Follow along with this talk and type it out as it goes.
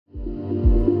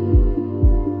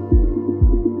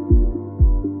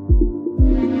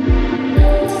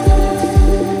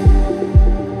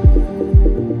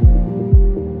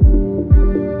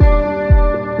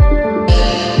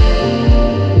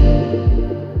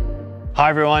Hi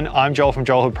everyone, I'm Joel from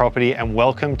Joel Hood Property and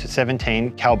welcome to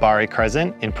 17 Kalbarri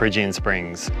Crescent in Peregian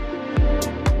Springs.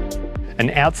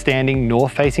 An outstanding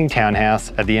north-facing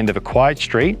townhouse at the end of a quiet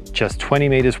street, just 20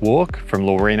 metres walk from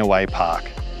Lorena Way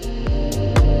Park.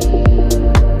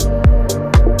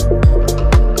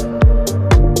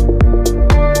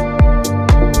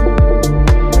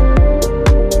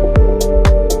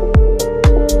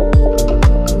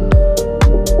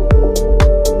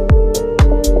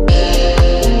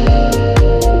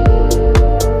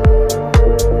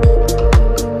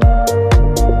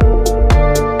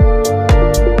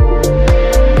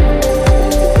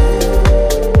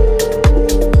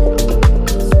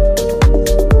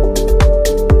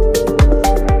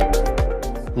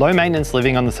 Low maintenance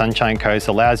living on the Sunshine Coast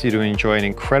allows you to enjoy an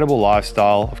incredible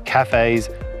lifestyle of cafes,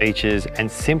 beaches,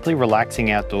 and simply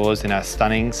relaxing outdoors in our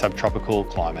stunning subtropical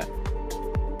climate.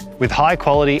 With high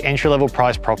quality entry-level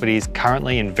price properties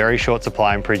currently in very short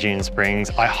supply in Peregian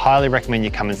Springs, I highly recommend you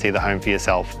come and see the home for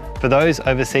yourself. For those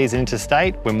overseas and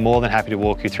interstate, we're more than happy to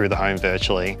walk you through the home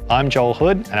virtually. I'm Joel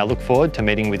Hood and I look forward to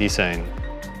meeting with you soon.